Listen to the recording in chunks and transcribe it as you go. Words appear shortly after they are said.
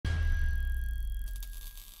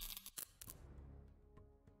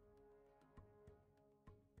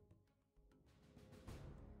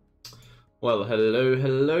Well,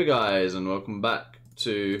 hello guys, and welcome back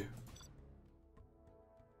to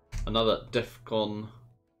another Defcon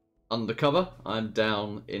undercover. I'm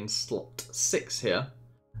down in slot 6 here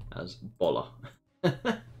as Boller.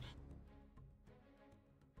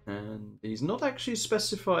 And he's not actually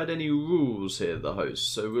specified any rules here, the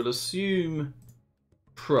host, so we'll assume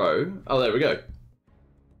Pro. Oh, there we go.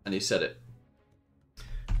 And he said it.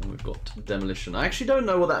 And we've got Demolition. I actually don't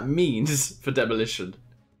know what that means for Demolition.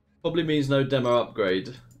 Probably means no demo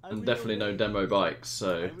upgrade, and definitely no demo bikes,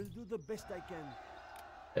 so... I will do the best I can.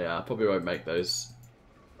 Yeah, I probably won't make those.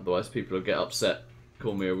 Otherwise people will get upset,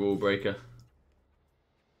 call me a rule breaker.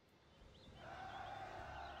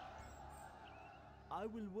 I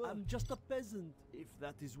will work. I'm just a peasant, if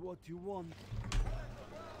that is what you want.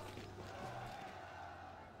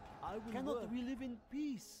 I will Cannot we live in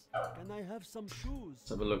peace? Can I have some shoes? Let's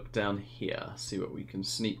have a look down here, see what we can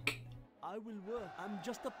sneak. I will work. I'm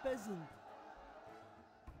just a peasant.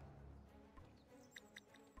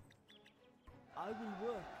 I will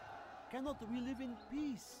work. Cannot we live in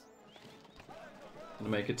peace? I'm gonna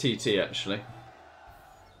make a TT actually.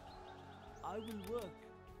 I will work.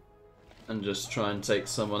 And just try and take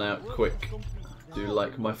someone out quick. Do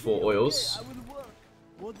like my 4 oils. I will work.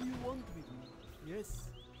 What do you want with me? Yes.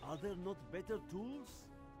 Are there not better tools?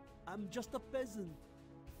 I'm just a peasant.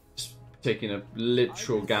 Just taking a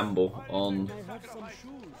literal gamble on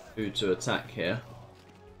who to attack here.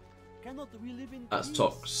 Cannot we live in That's peace?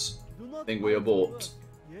 Tox. I think we abort.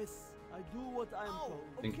 Yes, I do what I am told.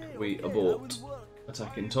 I think we abort.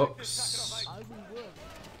 Attacking Tox. I will work.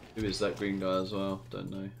 Who is that green guy as well? Don't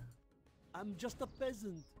know. I'm just a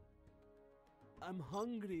peasant. I'm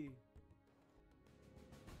hungry.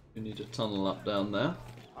 We need a tunnel up down there.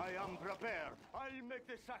 I am prepared. I'll make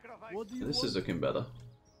the sacrifice. What do you This want? is looking better.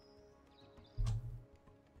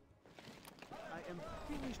 I am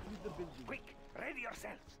finished with the building. Quick, ready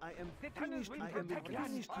yourselves. I am finished. I am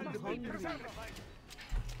finished with the hungry.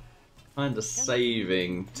 Kinda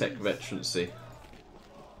saving tech veterancy.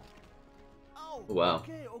 Oh, Wow.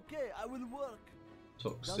 Okay, I will work.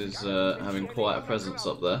 Tox is having quite a presence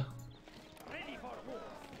up there. Ready for war.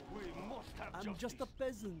 We must have I'm just a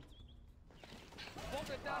peasant.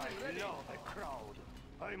 I love the crowd.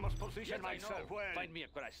 I must position myself well. Find me a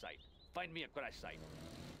crash site. Find me a crash site.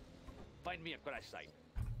 Find me a crash site.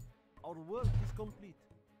 Our work is complete.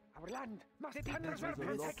 Our land must be There was a preserved.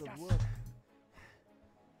 lot Protect of us. work.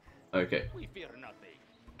 Okay. We fear nothing.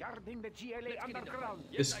 Guarding the GLA underground.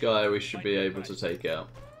 This guy we should be able to take out.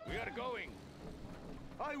 We are going.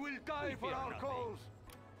 I will die for fear our nothing. cause.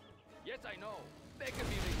 Yes, I know. They can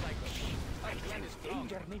be recycled. Our plan is strong.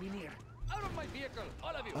 Danger may be near. Out of my vehicle,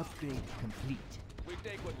 all of you. Upgrade complete. We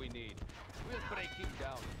take what we need. We'll break him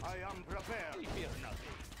down. I am prepared. We fear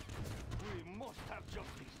nothing. We must have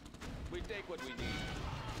justice. We take what we need.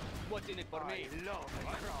 What's in it for me? I love the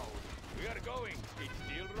crowd. We are going. It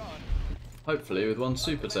still runs. Hopefully with one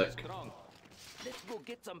super Plan is tech. strong. Let's go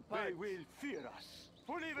get some They parts. will fear us.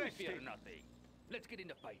 Fully We fear vested. nothing. Let's get in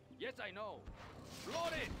the fight. Yes, I know.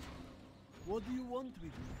 Flood it. What do you want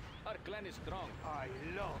with me? Our clan is strong. I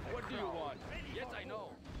love the What do you crowd. want? Yes, I know.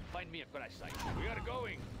 Find me a crash site. We are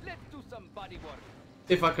going. Let's do some body work.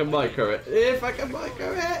 If I can micro it. If I can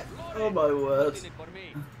micro it! Oh my word. What's in it for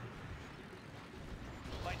me?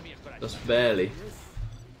 Find me a crash Just site. barely. Yes.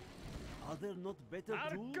 Are there not better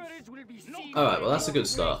Our tools? courage will be seen. Alright, well that's a good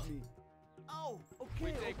start. Oh, We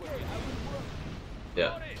okay, take what okay, we I will work. Yeah.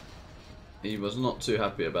 Flood it. He was not too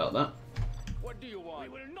happy about that. What do you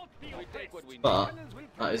want? We will not be We oppressed. take what we need. But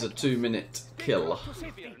that is a 2-minute kill.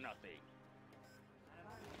 We fear nothing.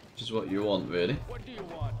 Which is what you want really. What do you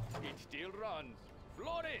want? It still runs.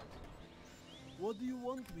 Flood it. What do you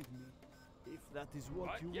want with me? If that is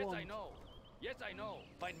what you Yes, want. I know. Yes, I know.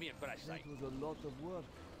 Find me a crash That site. was a lot of work.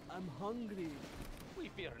 I'm hungry. We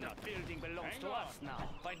fear The nothing. building belongs Hang to on. us now.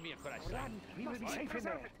 Find me a crash Our site. land, we will be safe in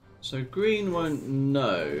there. So green won't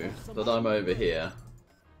know that I'm over here.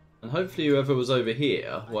 And hopefully whoever was over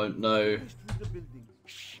here won't know Finished with the building.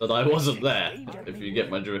 that I wasn't there, if you get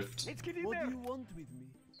my drift. Let's get in What there. do you want with me?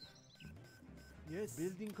 Yes.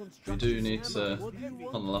 Building We construction. do need to What do you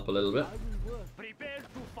want? tunnel up a little bit. I will work. Prepare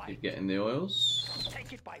to fight. Keep getting the oils.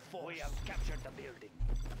 Take it by force. We have captured the building.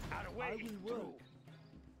 Our I way is will work. through.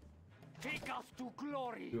 Take us to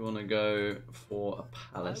glory. We want to go for a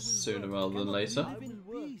I palace will sooner work. rather than Cannot later. live in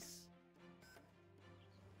peace.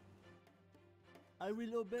 I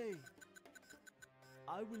will obey.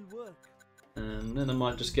 I will work. And then I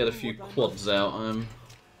might just get a few quads out. I'm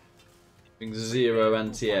doing 0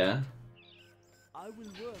 anti-air. I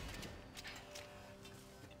will work.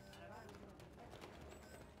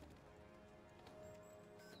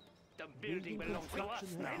 The building belongs to us. Construction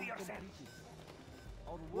has Ready been yourself.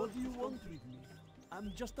 completed. What do you want with me?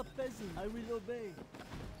 I'm just a peasant. I will obey.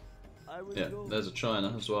 I will Yeah, go. there's a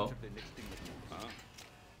China as well.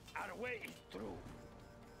 Our way is through.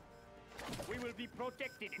 We will be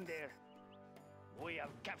protected in there. We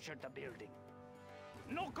have captured the building.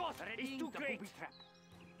 No cost is too great.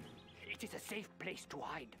 It is a safe place to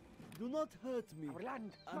hide. Do not hurt me. Our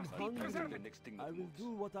land I'm must be hungry. preserved. I will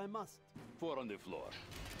do what I must. 4 on the floor.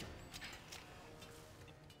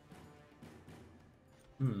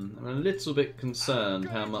 I'm a little bit concerned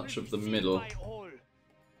how much of the middle By all.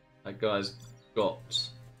 that guy's got.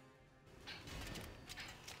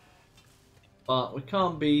 But we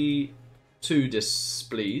can't be too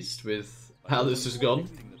displeased with how this has gone.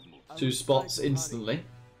 2 spots instantly.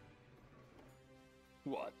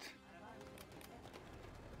 What?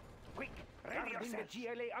 Quick, ready yourself. The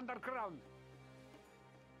GLA underground.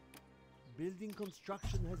 Building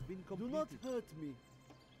construction has been completed. Do not hurt me.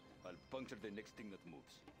 I'll puncture the next thing that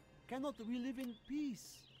moves. Cannot we live in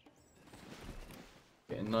peace?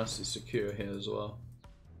 Getting nicely secure here as well.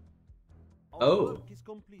 Our Oh. work is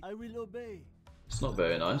complete. I will obey. It's not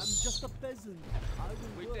very I'm nice. just a peasant. I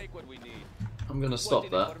We will work. take what we need. I'm gonna What's stop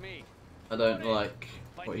in it that. for me? I don't like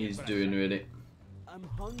what he's doing really. I'm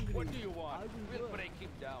hungry. What do you want? I will We'll work. break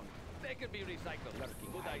him down. They can be recycled.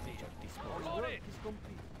 Good idea. Our On work it. is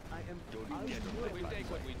complete. I will We work.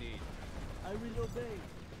 take what we need. I will obey.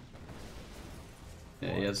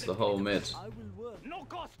 Yeah, he has the whole mid. I will work. No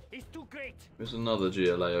cost is too great. There's another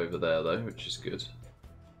GLA over there though, which is good.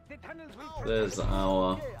 The tunnels will There's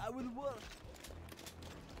our Okay, I will work.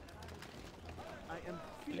 I am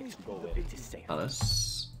finished with the building.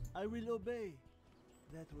 palace. I will obey.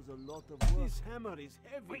 That was a lot of work. This hammer is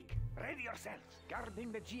heavy. Quick, ready yourselves.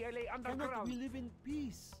 Guarding the GLA Cannot underground. we live in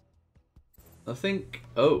peace? I think.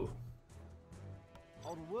 Oh,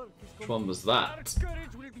 Our work is which one was Our that?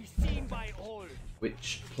 courage will be seen by all.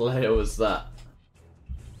 Which player was that?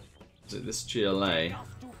 Is it this GLA?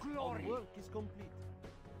 Path to Our glory. work is complete.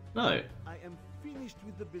 No. I am finished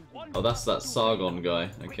with the building. One Oh, that's that path to Sargon freedom. guy.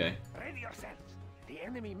 Quick, Okay. ready yourselves. The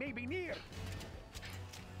enemy may be near.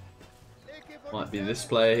 Might be this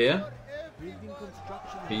player here. Building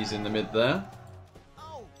construction. He's in the mid there.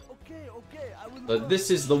 Ow! Okay, okay, I will So work. this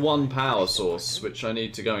is the one power source which I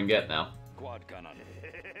need to go and get now. Quad cannon.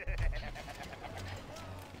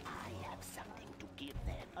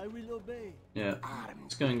 I will obey. Yeah.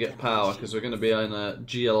 Let's go and get power because we're going to be in a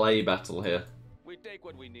GLA battle here. We take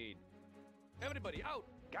what we need. Everybody out.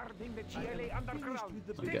 Guarding the I GLA am finished underground. with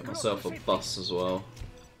the I'll building. get myself a bus as well.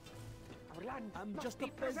 Our land I'm must just be a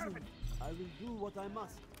peasant. preserved. I will do what I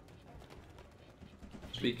must.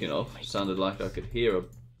 Speaking of, sounded like I could hear a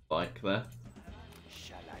bike there.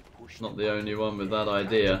 Not the only one with that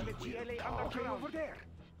idea. The GLA underground. Over there.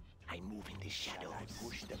 I move in the shadows.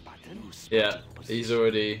 Push the button. Yeah, he's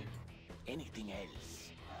already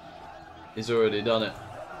done it.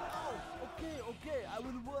 Oh, okay, okay, I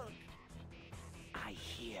will work. I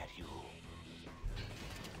hear you.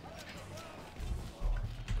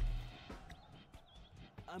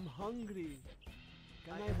 I'm hungry.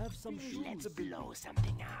 Can I have some Let's shoes? blow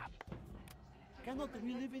something up. Cannot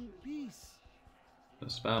we live in peace? I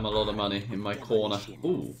spam a lot of money in my corner.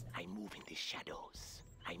 Ooh, I move in the shadows.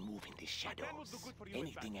 I move in the shadows.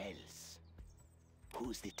 Anything else?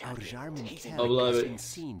 Who's the target? Our Jarman I'll blow it.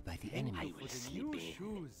 seen by the enemy. I will For the slip new in.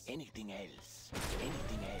 shoes. Anything else?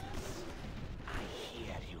 Anything else? I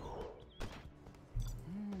hear you.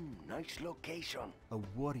 Nice location. A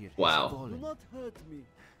warrior. Wow. Do not hurt me.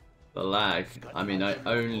 The lag. I mean, I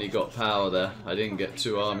only got power there. I didn't get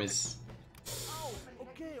 2 armies. Ow,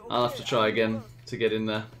 okay, okay. I'll have to try again to get in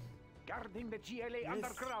there. Guarding the GLA Yes.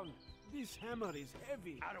 underground. This hammer is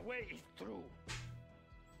heavy. Our way is through.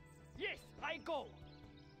 Yes, I go.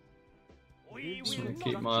 We Just will want to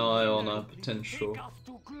keep not my eye on a take potential us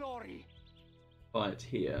to glory. fight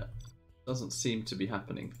here. Doesn't seem to be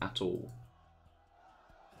happening at all.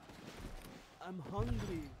 I'm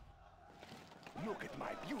hungry. Look at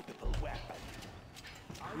my beautiful weapon.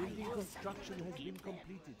 Building construction has been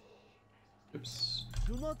completed. Oops.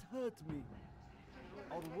 Do not hurt me.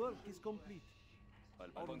 Our work is complete. I'll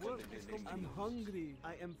Our puncture work the is next thing complete. that I'm moves. hungry.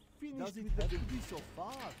 I am finished with the building so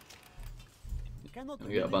far. Cannot We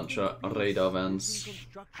we get a live bunch in of peace? radar Building vans.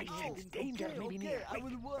 construction I has sense been danger completed. maybe Okay, near. I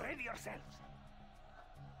will work. Ready yourselves.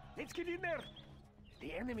 Let's get in there.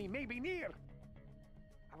 The enemy may be near.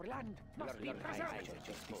 Our land must be preserved.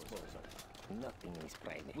 Nothing is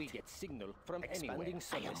private. We get signal from Expanding anywhere.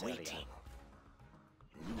 I am waiting.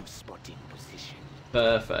 New spotting position.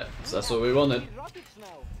 Perfect. That's what we wanted. That was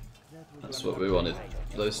That's what we wanted.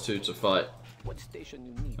 Those two to fight. What station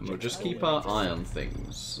you need? And we'll just keep our eye on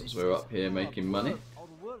things as we're up here making money. Our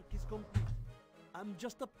work is complete. I'm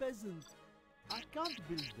just a peasant. I can't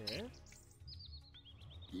build there.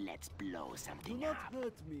 Let's blow Do something not up.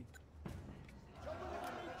 hurt me.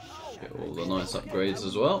 Get all the nice upgrades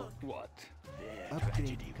as well. What?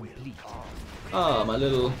 Upgrade complete. Ah, my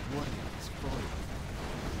little... I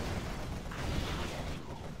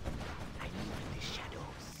move in the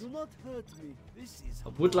shadows. Do not hurt me. This is I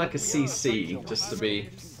would like a CC just to be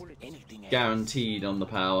Anything else? guaranteed on the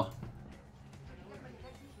power.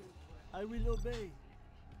 I will obey.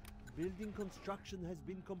 Building construction has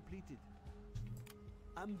been completed.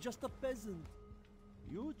 I'm just a peasant.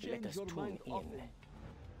 You Let change us your tune mind in. often.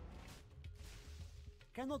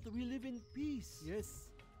 Cannot we live in peace? Yes.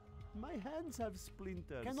 My hands have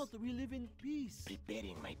splinters. Cannot we live in peace?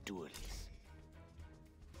 Preparing my tools.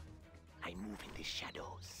 I move in the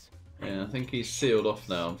shadows. Yeah, I think he's sealed off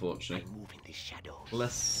now, I unfortunately. move in the shadows.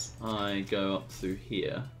 Unless I go up through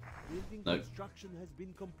here. Building No. construction has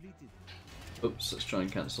been completed. Oops, let's try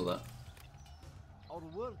and cancel that. Our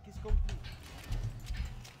work is complete.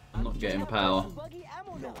 I'm not getting power.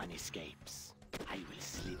 No one escapes. I will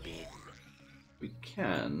slip in. We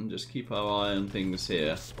can just keep our eye on things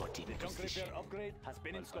here. Spotting position. upgrade has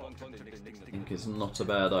been installed. I think it's not a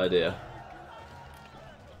bad idea.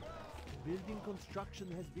 Building construction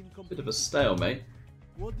has been completed. Bit of a stalemate.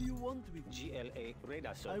 What do you want with me? GLA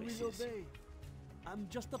radar I will obey. I'm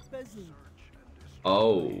just a peasant.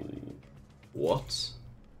 Oh. What?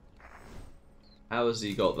 How has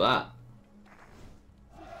he got that?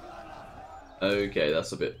 Okay,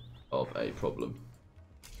 that's a bit of a problem.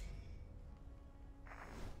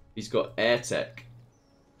 He's got air tech.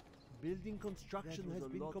 Building construction has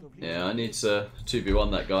been completed. Yeah, I need to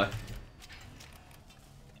 2v1 that guy.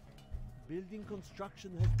 Building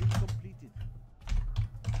construction has been completed.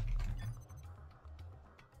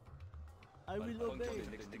 I will obey.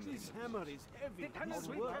 This hammer is heavy.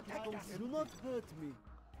 Our work is complete. Do not hurt me.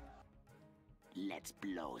 Let's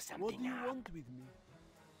blow What something do you up. want with me?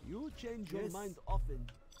 You change your mind often.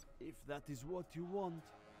 If that is what you want.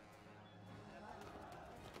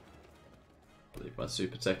 I leave my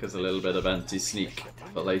super tech as a little bit of anti-sneak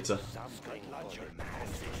for later.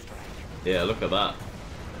 Yeah, look at that.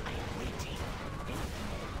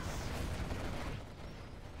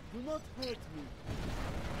 Do not hurt me.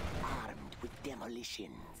 Armed with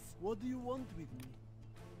demolitions. What do you want with me?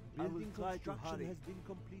 Building construction has been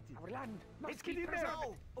completed. Our land must be preserved.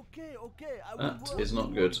 No. Okay, okay. I will That work. is not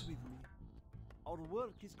What do you good. want with me? Our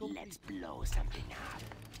work is complete. Let's blow something up.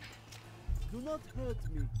 Do not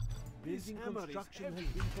hurt me. Building construction has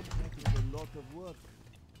been completed. A lot of work.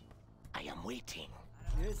 I am waiting.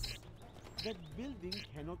 Yes. That building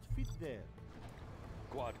cannot fit there.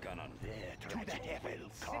 Quad cannon. There to the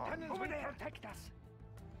heavens. Over there, protect us.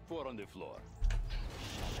 4 on the floor.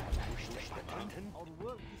 Our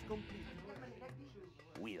work is complete.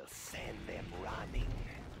 We'll send them running.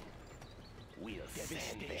 We'll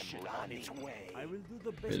send them running. I will do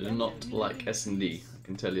the best. We do I not can. like S&D, I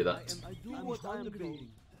can tell you that. I do what I'm building.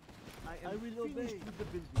 I will obey. With the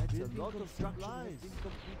building. That's a lot of supplies.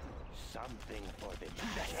 Something for the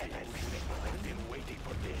heavens. I've been waiting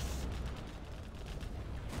for this.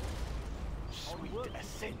 Sweet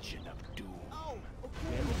ascension of doom. Oh,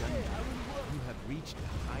 okay, okay. I will work. You have reached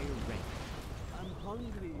a higher rank. I'm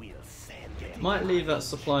hungry. We'll send them. Might leave that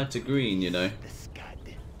supply to green, you know. The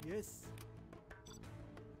scud. Yes.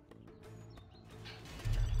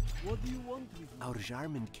 What do you want with me? Our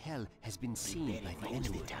Jarman Kell has been seen by the Who's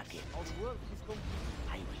the enemy. target? Our work is complete.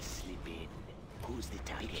 I will slip in. Who's the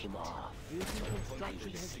target? Pick him off. Building I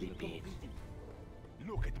construction will has been slip in. completed.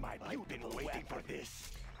 Look at my I've been waiting for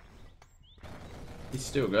this. He's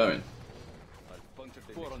still going.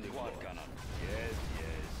 4 on the quad cannon. Yes,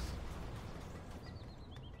 yes.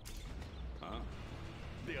 Huh?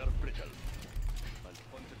 They are brittle.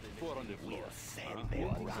 4 on the floor. We'll send them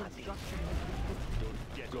running. Construction has been completed. Don't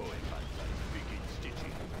get going. Begin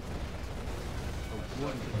stitching. A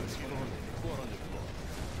wonder is fallen. 4 on the floor.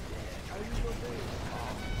 I will obey.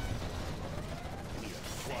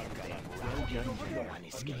 Send them Well running. done, No General. one You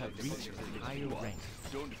escapes. have reached a higher rank.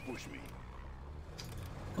 Don't push me.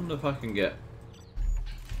 I wonder if I can get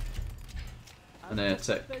an air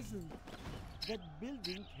tech. Peasant. That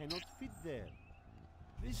building cannot fit there.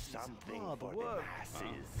 This Something is hard for work. the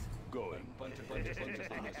masses. Going.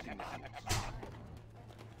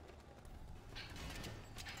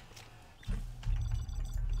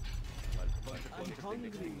 I'm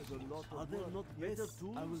hungry. Are there not better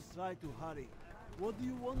tools? I will try to hurry. What do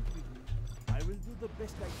you want with me? I will do the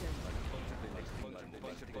best I can.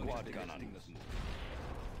 Quad cannon.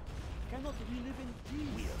 Cannot we live in peace?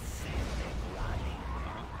 We'll send them running.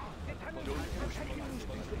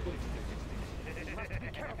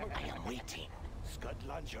 I am waiting. Scud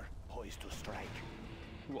launcher, poised to strike.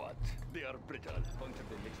 What? They are brittle.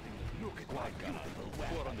 Look at my beautiful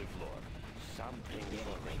weapon. Four on the floor. Something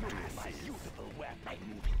for my beautiful weapon. I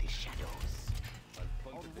move in the shadows.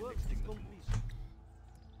 Our work is complete.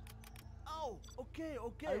 Oh,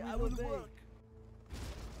 okay, I will work.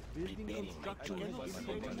 Building Preparing my construction tools. cannot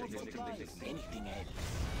be any more supplies. Anything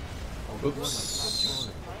else? Oops.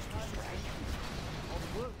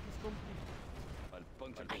 Our work is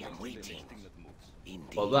complete. I am waiting.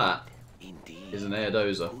 Indeed. Well, that Indeed. is an air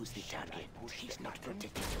dozer. Who's the target? He's not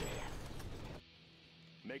protected there.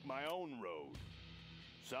 Make my own road.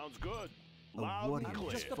 Sounds good. A Loud warrior and I'm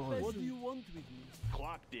clear. just a peasant. What do you want with me?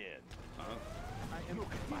 Clocked in. I am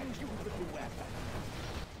finished with the weapon.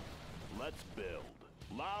 Let's build.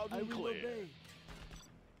 Loud I and will clear. obey.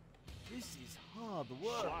 This is hard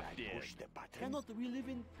work. Locked in. Push the button. Cannot we live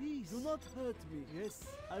in peace? Do not hurt me. Yes,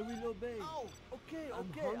 I will obey. Oh, okay,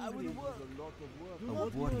 I will work. A lot of work. Do A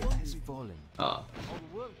not warrior worry. has fallen. Ah,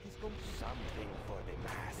 Our work is complete. Something for the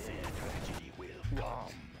masses. Tragedy will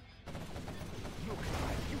come. Look at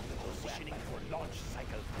my beautiful positioning for launch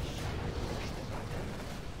cycle. Push the button.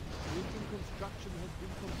 Building construction has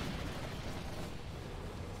been completed.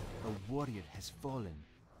 A warrior has fallen.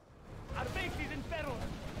 Our base is in peril.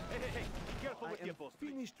 Hey, be careful I with am your boss.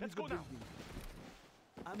 finished Let's with go the now.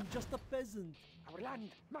 building. I'm just a peasant. Our land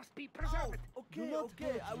must be preserved. Okay,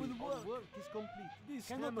 I will work. Our work is complete. This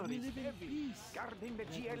cannot we live in peace. Guarding the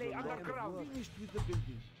That GLA was a lot of underground. work. Finished with the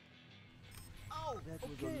building. Oh,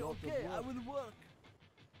 okay, I will work.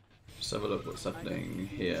 just have a look what's happening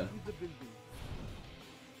here. With the building.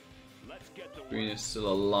 Let's get to Green work. is still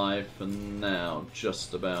alive for now,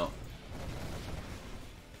 just about.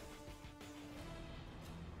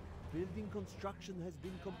 Building construction has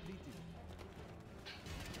been completed.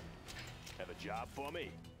 Have a job for me.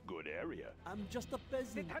 Good area. I'm just a The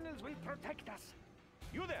peasant. tunnels will protect us.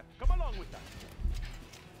 You there, come along with us.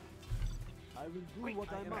 I will do Quick,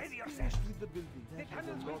 what I must. ready yourself. Finished with the building. The That was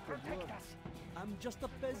tunnels a will lot of work. protect us. I'm just a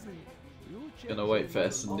peasant. You Gonna wait for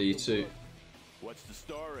champions a lot S&D of too. work. What's the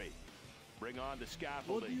story? Bring on the What do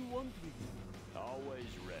scaffolding. you want with me? Always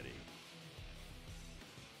ready.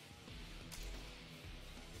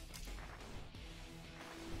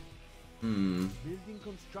 Building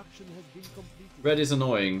construction has been completed. Red is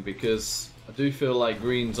annoying because I do feel like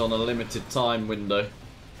green's on a limited time window.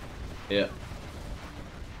 Yeah.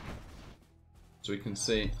 So we can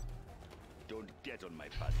see. Don't get on my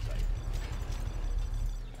bad side.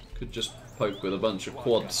 Could just poke with a bunch of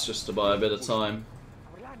quads just to buy a bit of time.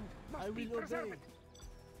 Our land I must be will obey. preserved.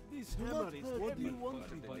 This hammer is what do you want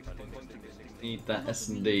with me? Need that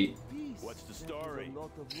S&D. Peace. What's the That was story? a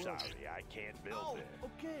lot of work. Sorry, I can't build Oh,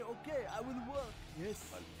 there. okay, I will work.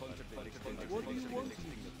 Yes. What do you want with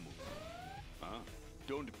me? Huh?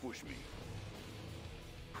 Don't push me.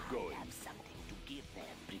 I Going. have something to give them.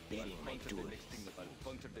 Preparing my tools.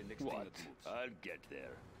 What? I'll get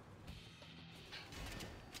there.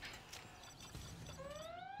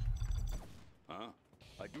 Huh?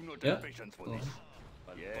 I do not Yeah. have patience for this.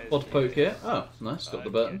 Yes, Quad poke here. Oh, nice, got the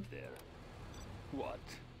I'll button. get there. What?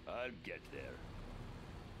 I'll get there.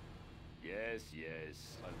 Yes.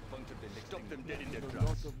 Stop them dead in their A lot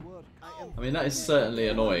tracks. of work. I am I mean, that is certainly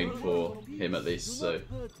annoying for him at least, Do so not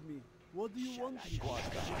hurt me. What do you want with me?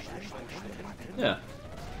 yeah.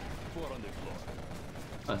 Four on the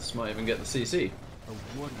floor. Nice, might even get the CC.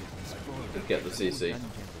 A warrior has fallen. Could get the CC. You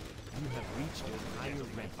have reached a higher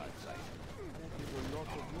rank. That is a lot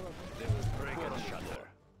of work. They will break and shatter.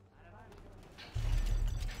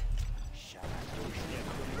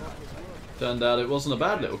 Turned out it wasn't a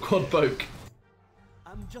bad little quad poke.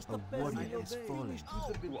 I'm just A a peasant. warrior has Obey. fallen. Finished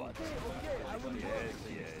with the building. What? Okay, I will work.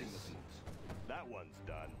 Yes. That one's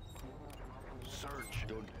done. Search.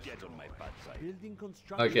 Don't get on my bad side. Building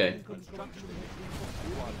construction. Okay. Building construction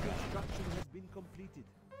has been completed.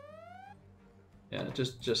 Yeah,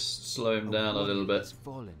 just slow him down a little bit. Has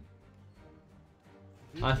fallen.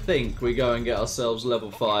 I think we go and get ourselves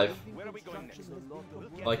level 5 Where are we going next? Construction has been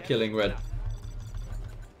completed. by killing red.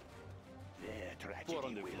 Their Four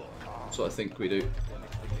on tragedy the will floor. come. That's what I think we do.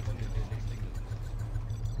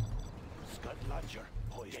 Scud launcher,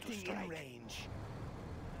 poised to strike. range.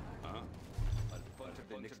 Huh?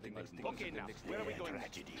 Okay, now, where are we Their going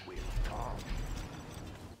next? tragedy will come.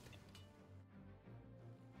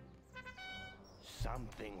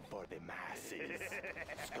 Something for the masses.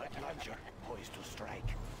 Scud launcher, poised to strike.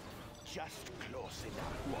 Just close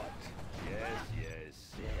enough. What?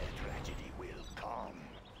 Yes. Their tragedy will come.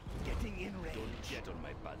 Getting in range. Don't get on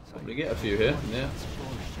my bad side. Probably get a few here. Yeah.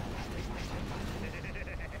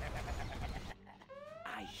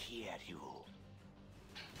 I hear you.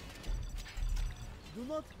 Do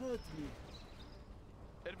not hurt me.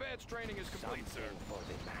 Advanced training is complete, sir. Something for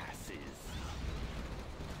the masses.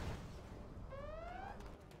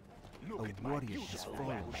 Look A at my warrior has beautiful fallen.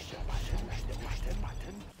 weapon. Push the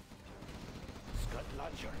button. Scud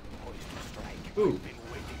launcher, poised to strike. Ooh. I've been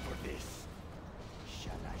waiting for this.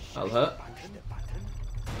 Shall I That'll push hurt. the button?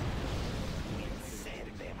 We'll send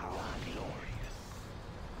them our glorious.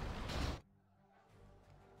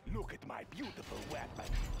 Look at my beautiful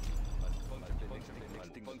weapon.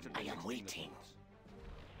 I am waiting.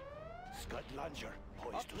 Scud launcher,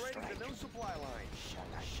 poised to strike. Upgrading the new supply line. Shall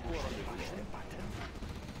I push the button?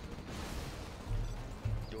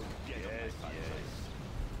 Yes, yes.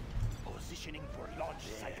 Positioning for launch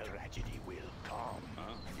cycle. Tragedy will come.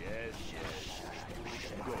 Yes, yes.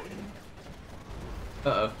 Uh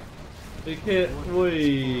oh. Big hit.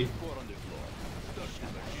 Whee. 4 on the floor.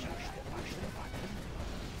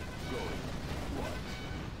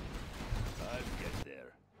 I'll get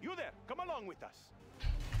there. You there, come along with us.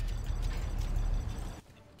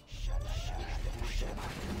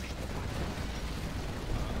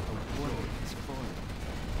 A warrior has fallen.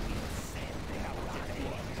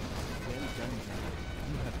 Well done, General.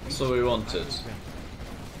 You have reached So we wanted. higher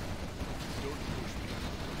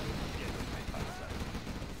rank.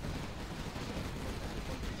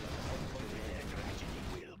 Tragedy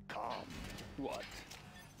will come. What?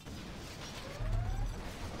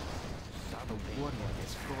 A warrior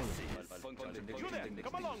has fallen. You there,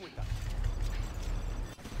 come along with us.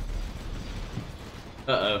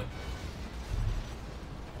 Uh oh.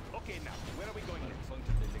 Okay, now, where are we going next?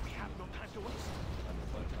 We have no time to waste.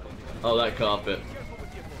 Oh, that carpet. Careful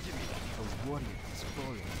with your A warrior has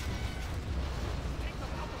fallen.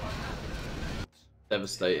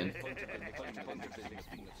 Devastating.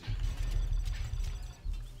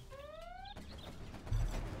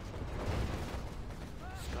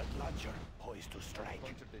 Scud launcher, poised to strike.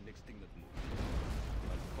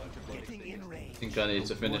 Getting in range. I think I need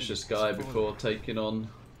to finish this guy before taking on.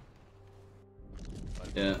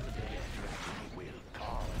 Yeah. Will come.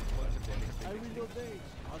 I will obey.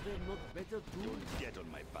 Are there not better tools? Get on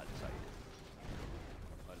my bad side.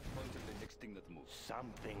 I'll point at the next thing that moves.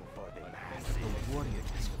 Something for the masses. A warrior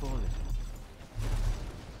has fallen.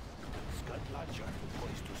 Scud launcher,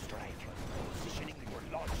 poised to strike. Positioning for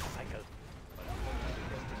launch cycle.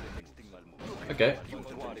 Okay.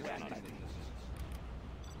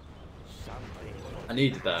 Something I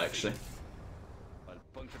needed that actually. I'll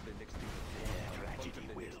puncture the next thing. tragedy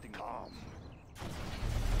will come.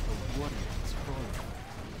 A warrior has fallen.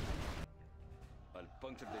 I'll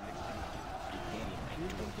puncture the next thing.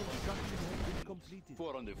 Building construction has been completed.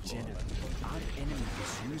 4 on the floor. General, our enemy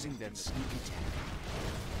is using their sneak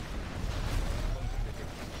attack.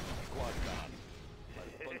 Squad gun.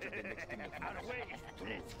 I'll puncture the next thing that moves. Our way,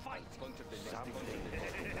 let's fight. Puncture the next thing that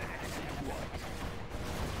moves. What?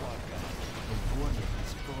 Squad gun. A warrior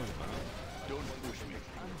has fallen. Don't push me.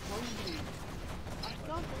 I'm hungry. I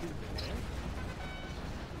can't kill them.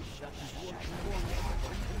 That is what you want.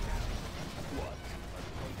 What?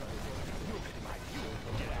 Look at my view.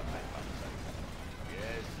 Get out my bad side.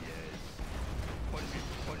 Yes, yes. Punch it,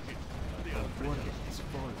 punch it. They are A warrior has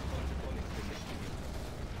fallen.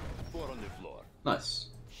 4 on the floor. Nice.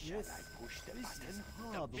 Yes, Push the this button. is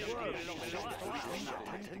hard work.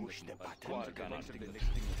 Push the button. Squad gun onto the next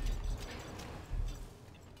thing that moves.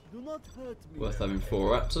 Do not hurt me. Worth having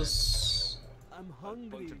 4 raptors. I'm I'll hungry.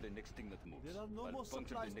 puncture the next thing that moves. There are no I'll more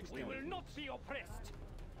puncture supplies the next to thing We that will moves. not be oppressed.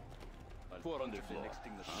 I'll 4 on the floor. Next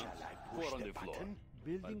thing that moves. Shall I 4 push on the the floor. button?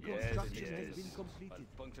 Building Yes, construction yes. has been completed. I'll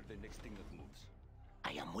puncture the next thing that moves.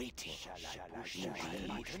 I am waiting. Shall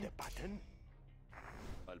I push the button?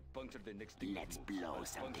 I'll puncture the next thing Let's that moves. blow I'll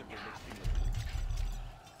something puncture the next up. thing that moves.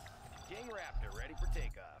 King Raptor ready for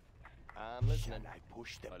takeoff. I'm Shall I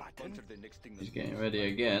push the I'll button? puncture the next thing that He's moves. getting ready I'll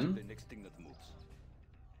again. puncture the next thing that moves.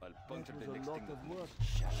 I'll That puncture was the a next lot thing that of moves. work.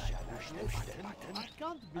 Shall I push the button? I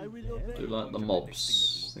can't I build will there. Do like the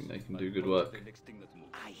mobs. I think they can do good work. The next thing that moves.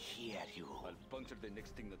 I hear you. I'll puncture the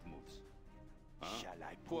next thing that moves. Shall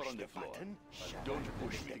I 4 push on the the floor. button? I'll Shall don't I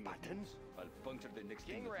push push the the button. button? I'll puncture the next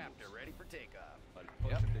thing King that Raptor moves. ready for takeoff. I'll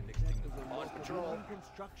puncture the next thing that The moves. building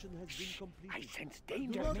construction has been completed. I sense Do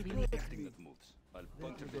danger. not Maybe hurt Next thing me. that moves. I'll That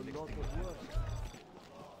puncture was the a next lot thing of that work. moves.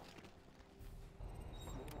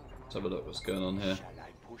 Let's have a look what's going on here. Shall I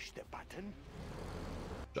push the button?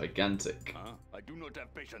 Gigantic. I do not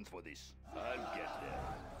have patience for this. I'll get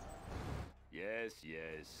there. Yes,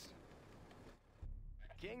 yes.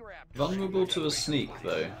 King Raptor. Vulnerable to a sneak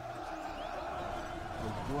though.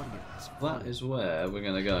 A warrior has fallen. That is where we're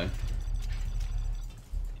gonna go.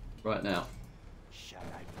 Right now. Shall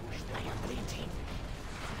I push them? I am waiting.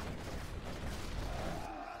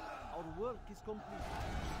 Our work is complete.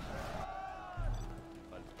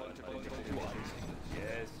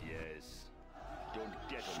 Yes, yes. Don't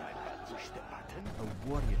get on my bad Push the button. A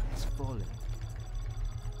warrior has fallen.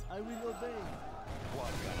 I will obey.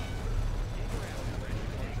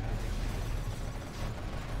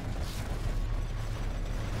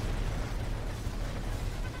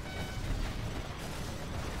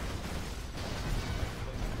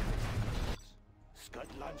 Scud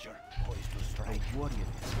launcher, poised to strike. A warrior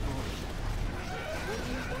has fallen.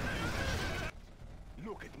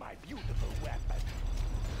 Look at my beautiful weapon.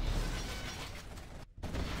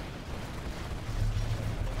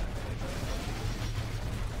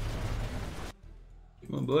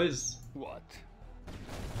 Come on, boys. What?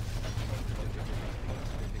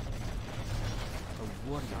 A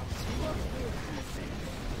warrior has fallen.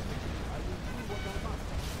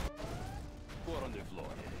 Four on the floor.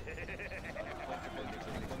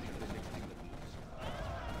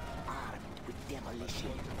 Armed with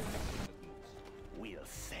demolition. We'll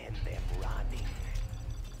send them running.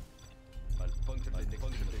 I'll puncture the next thing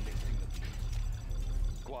that moves.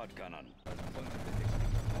 Quad cannon. Their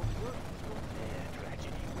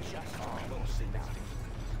tragedy was just close enough.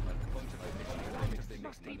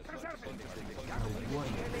 Must be preserved. A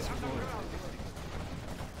warrior has fallen.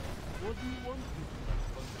 What do you want?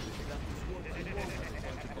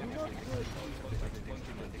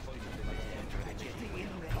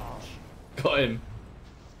 Got him.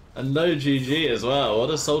 And no GG as well. What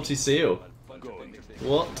a salty seal.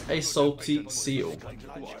 What a salty seal.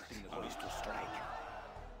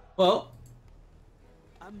 Well,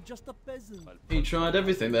 I'm just a peasant. he tried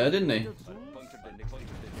everything there, didn't he? A warrior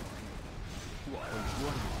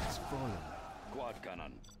has fallen. Quad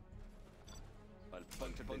cannon. I'll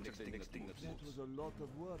puncture the next thing that That moves. was a lot of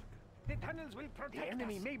work. The tunnels will protect The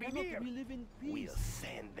enemy us. may be Cannot near. we live in We'll peace?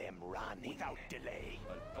 send them running without delay.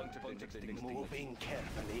 I'll puncture the next thing that moves. Moving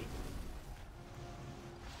carefully.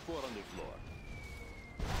 Four on the floor.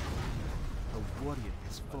 A warrior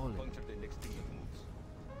has fallen. Puncture the next thing that moves.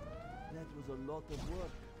 That was a lot of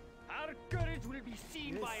work. Our courage will be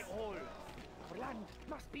seen Yes. by all. Our land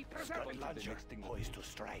must be preserved. Scud launcher, poised to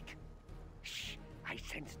strike. Shh! I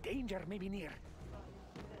sense danger may be near.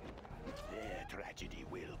 Their tragedy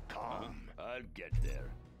will come. I'll get there.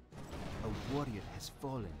 A warrior has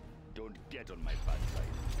fallen. Don't get on my bad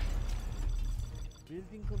side.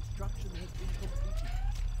 Building construction has been completed.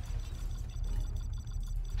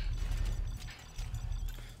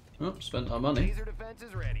 Oh, spent our money. Laser defense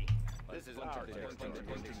is ready. This is our Puncture the territory.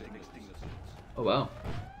 next thing that moves. Oh wow.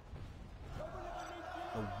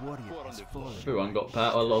 A warrior has fallen. Everyone got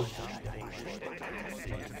power lol.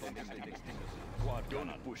 Quad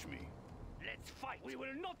cannon. Push me. Let's fight. We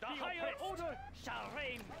will not the higher order shall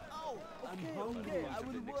reign. I'm hungry. I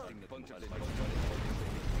will work. Puncture the next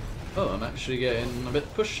thing. Oh, I'm actually getting a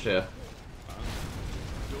bit pushed here.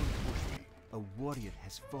 A warrior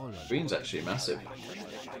has fallen. Green's actually massive.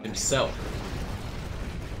 Himself.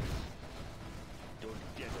 Don't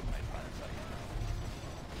get on my bad side.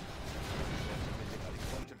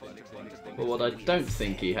 But what I don't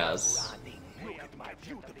think he has Look at my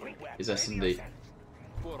beautiful weapon. is S&D.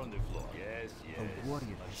 Four on the floor. Yes, yes. A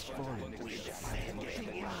warrior has fallen. We'll send them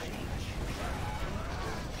running.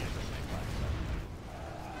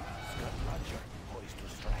 Scud launcher, poised to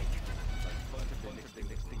strike. Puncture the next thing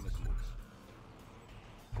that moves.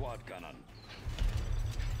 Quad cannon.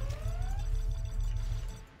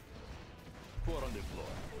 Four on the floor.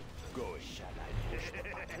 Going. Shall I push the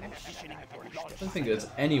button? Positioning for I launch. don't think there's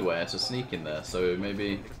anywhere to sneak in there, so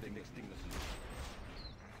maybe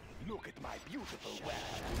Look at my beautiful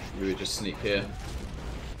weapon. we would just sneak here. A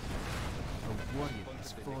warrior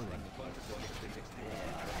has fallen.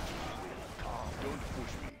 Don't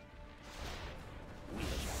push me. We'll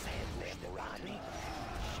send them running.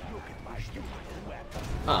 Look at my beautiful weapon.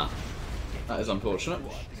 Ah, that is unfortunate.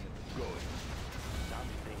 Something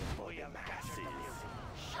for the masses.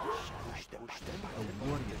 Push the button. A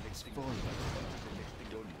warrior has fallen.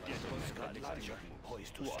 Scud launcher,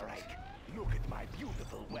 poised to strike. Look at my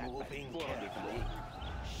beautiful weapon. Moving carefully.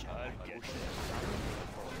 Shall I push them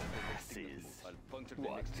for the masses? I'll puncture the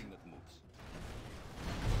next thing that moves.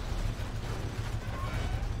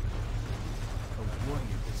 A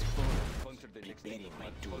warrior has fallen. Puncture the next thing Preparing that my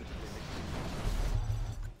moves. tools.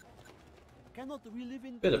 Cannot we live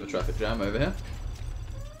in Bit of a peace? traffic jam over here.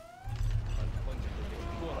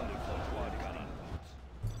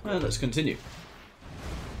 Well, let's continue.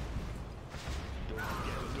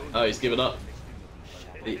 Oh, he's given up.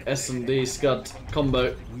 The S&D Scud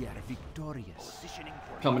combo We are victorious.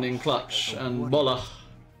 coming in clutch, and Boller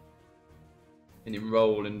in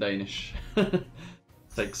roll in Danish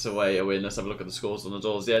takes away a win. Let's have a look at the scores on the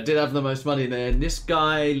doors. Yeah, did have the most money there. And this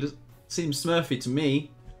guy seems smurfy to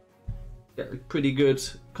me. Got a pretty good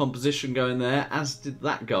composition going there, as did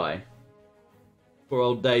that guy. Poor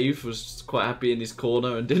old Dave was quite happy in his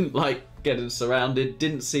corner and didn't like getting surrounded.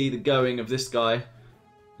 Didn't see the going of this guy.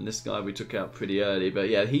 And this guy we took out pretty early. But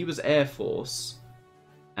yeah, he was Air Force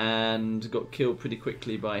and got killed pretty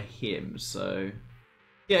quickly by him. So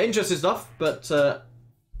yeah, interesting stuff. But there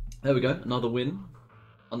we go. Another win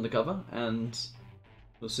undercover. And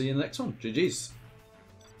we'll see you in the next one. GG's.